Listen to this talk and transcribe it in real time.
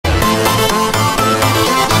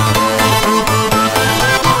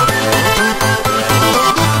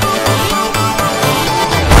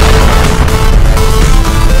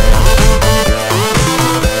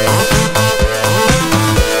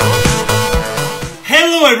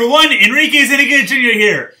Hello everyone, Enrique Zuniga Jr.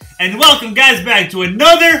 here, and welcome guys back to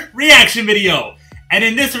another reaction video. And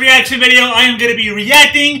in this reaction video, I am going to be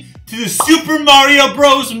reacting to the Super Mario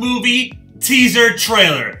Bros. Movie teaser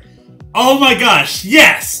trailer. Oh my gosh,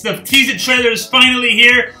 yes! The teaser trailer is finally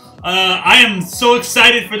here. I am so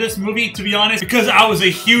excited for this movie, to be honest, because I was a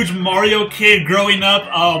huge Mario kid growing up.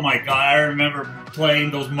 Oh my god, I remember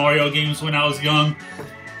playing those Mario games when I was young.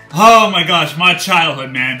 Oh my gosh, my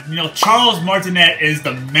childhood, man. You know, Charles Martinet is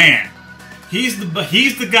the man. He's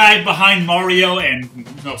the guy behind Mario and,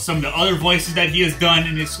 you know, some of the other voices that he has done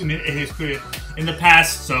in the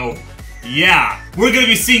past. So, yeah, we're gonna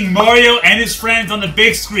be seeing Mario and his friends on the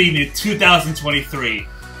big screen in 2023.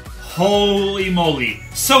 Holy moly.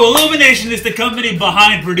 So Illumination is the company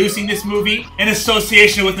behind producing this movie, in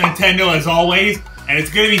association with Nintendo as always, and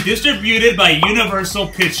it's going to be distributed by Universal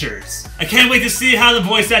Pictures. I can't wait to see how the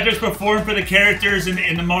voice actors perform for the characters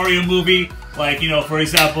in the Mario movie. Like, you know, for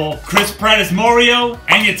example, Chris Pratt as Mario,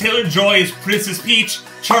 Anya Taylor-Joy as Princess Peach,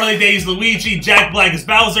 Charlie Day as Luigi, Jack Black as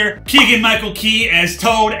Bowser, Keegan-Michael Key as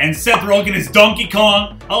Toad, and Seth Rogen as Donkey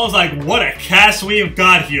Kong. I was like, what a cast we have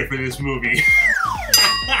got here for this movie.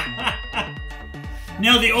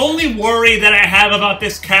 Now, the only worry that I have about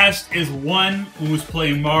this cast is one who's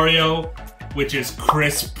playing Mario, which is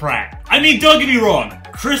Chris Pratt. I mean, don't get me wrong,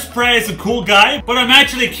 Chris Pratt is a cool guy, but I'm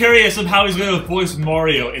actually curious of how he's going to voice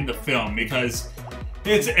Mario in the film, because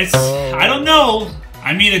I don't know.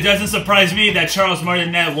 I mean, it doesn't surprise me that Charles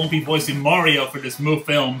Martinet won't be voicing Mario for this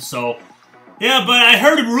film, so... Yeah, but I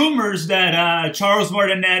heard rumors that Charles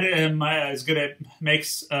Martinet is gonna make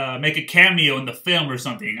a cameo in the film or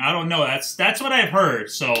something. I don't know. That's what I've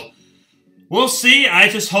heard. So we'll see. I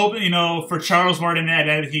just hope, you know, for Charles Martinet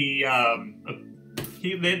that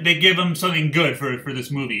they give him something good for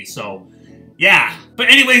this movie. So yeah. But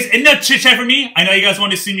anyways, enough chit chat for me. I know you guys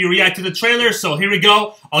want to see me react to the trailer, so here we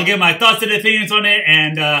go. I'll give my thoughts and opinions on it,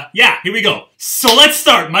 and yeah, here we go. So let's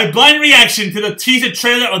start my blind reaction to the teaser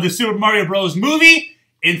trailer of the Super Mario Bros. Movie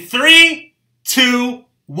in 3, 2,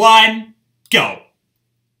 1, go.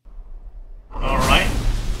 Alright.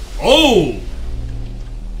 Oh!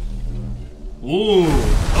 Ooh,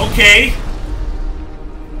 okay.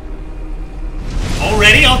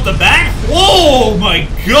 Already off the bat? Oh my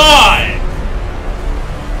god!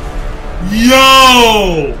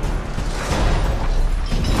 Yo!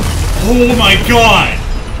 Oh my god!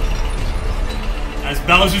 That's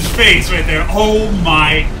Bowser's face right there. Oh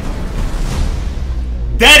my...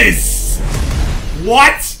 That is...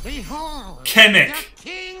 What? Behold, Kamek. the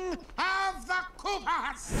king of the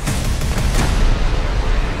Koopas!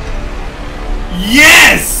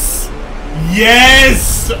 Yes!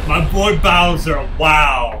 Yes! My boy Bowser.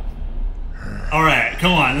 Wow. Alright,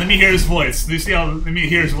 come on. Let me hear his voice. Let me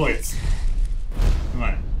hear his voice. Come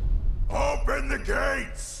on. Open the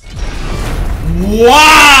gates!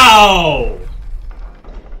 Wow!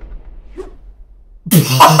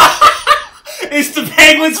 It's the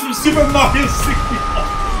penguins from Super Mario 64.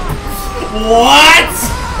 What?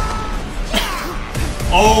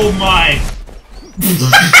 Oh my.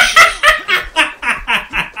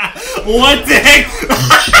 What the heck?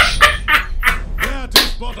 That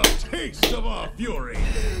is but a taste of our fury.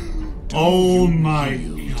 Oh my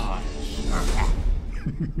gosh.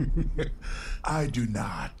 I do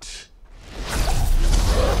not.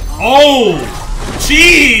 Oh!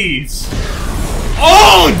 Jeez!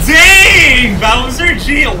 Oh, dang! Bowser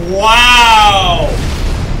G! Wow!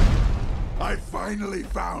 I finally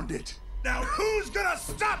found it. Now who's gonna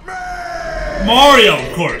stop me? Mario,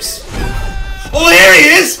 of course. Oh, there he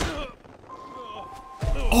is!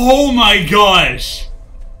 Oh my gosh!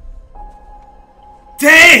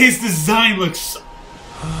 Dang, his design looks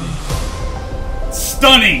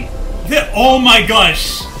stunning. Oh my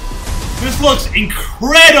gosh! This looks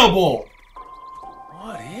incredible!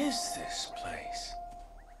 What is this place?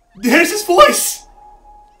 There's his voice!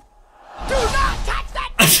 Do not touch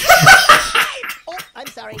that! Oh, I'm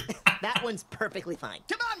sorry. That one's perfectly fine.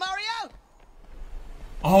 Come on, Mario!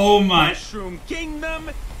 Oh my... Mushroom Kingdom,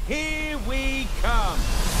 here we come!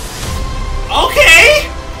 Okay!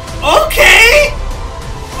 Okay!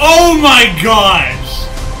 Oh my gosh!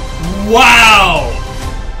 Wow!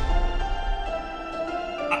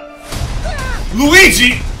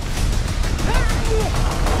 Luigi!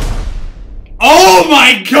 Oh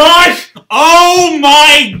my gosh! Oh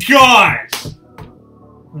my gosh!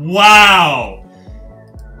 Wow!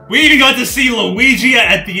 We even got to see Luigi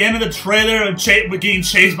at the end of the trailer getting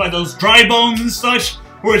chased by those dry bones and such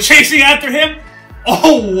who were chasing after him.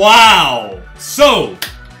 Oh wow! So,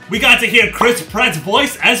 we got to hear Chris Pratt's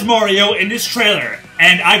voice as Mario in this trailer,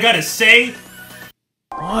 and I gotta say,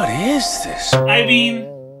 What is this? I mean,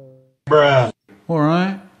 Bruh.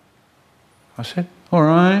 Alright. I said,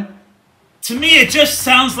 alright. To me, it just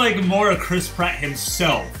sounds like more of Chris Pratt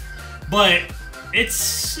himself. But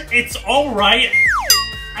it's alright,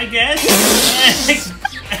 I guess.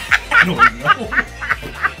 I don't know.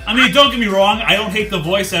 I mean, don't get me wrong, I don't hate the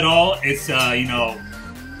voice at all. It's you know,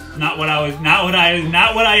 not what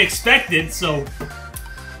I expected, so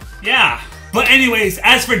yeah. But anyways,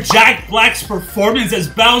 as for Jack Black's performance as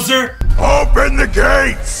Bowser, Open the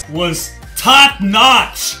gates! was top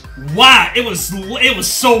notch. Wow, it was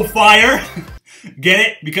so fire. Get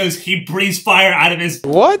it? Because he breathes fire out of his...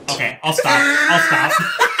 What? Okay, I'll stop.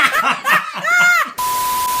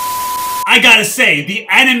 I gotta say, the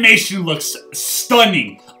animation looks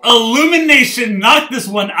stunning. Illumination knocked this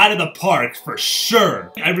one out of the park for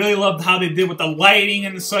sure. I really loved how they did with the lighting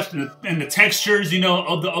and such, and the textures, you know,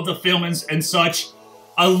 of the film and such.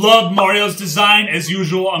 I love Mario's design as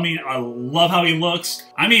usual. I mean, I love how he looks.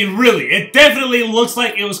 I mean, really, it definitely looks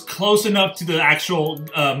like it was close enough to the actual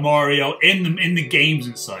Mario in the games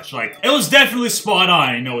and such. Like, it was definitely spot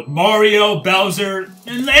on, you know, with Mario, Bowser,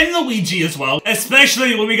 and Luigi as well.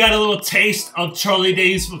 Especially when we got a little taste of Charlie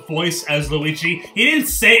Day's voice as Luigi. He didn't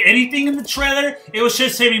say anything in the trailer. It was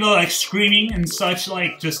just him, you know, like screaming and such,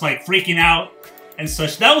 like just like freaking out and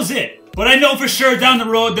such. That was it. But I know for sure down the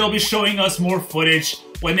road they'll be showing us more footage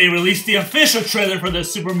when they release the official trailer for the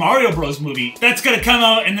Super Mario Bros. Movie. That's gonna come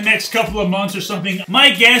out in the next couple of months or something.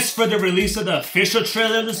 My guess for the release of the official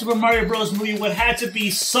trailer of the Super Mario Bros. Movie would have to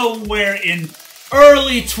be somewhere in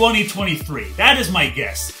early 2023. That is my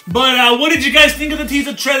guess. But what did you guys think of the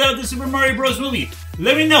teaser trailer of the Super Mario Bros. Movie?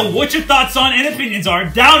 Let me know what your thoughts on and opinions are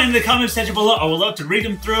down in the comment section below. I would love to read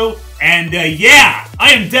them through. And yeah,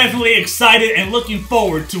 I am definitely excited and looking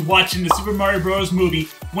forward to watching the Super Mario Bros. Movie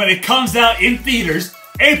when it comes out in theaters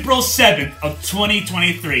April 7th of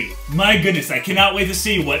 2023. My goodness, I cannot wait to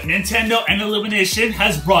see what Nintendo and Illumination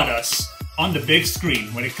has brought us on the big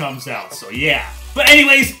screen when it comes out. So yeah. But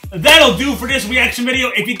anyways, that'll do for this reaction video.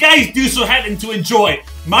 If you guys do so happen to enjoy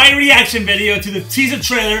my reaction video to the teaser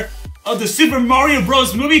trailer of the Super Mario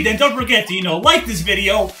Bros. Movie, then don't forget to, you know, like this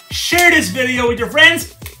video, share this video with your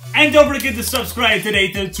friends, and don't forget to subscribe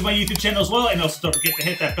today to my YouTube channel as well. And also don't forget to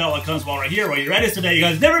hit that bell icon while right here while you're at it so that you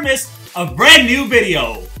guys never miss a brand new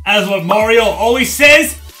video. As what Mario always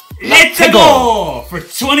says, let's go for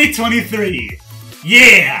 2023.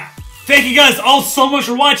 Yeah. Thank you guys all so much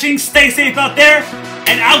for watching. Stay safe out there,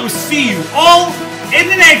 and I will see you all in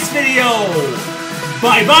the next video.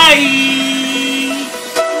 Bye-bye.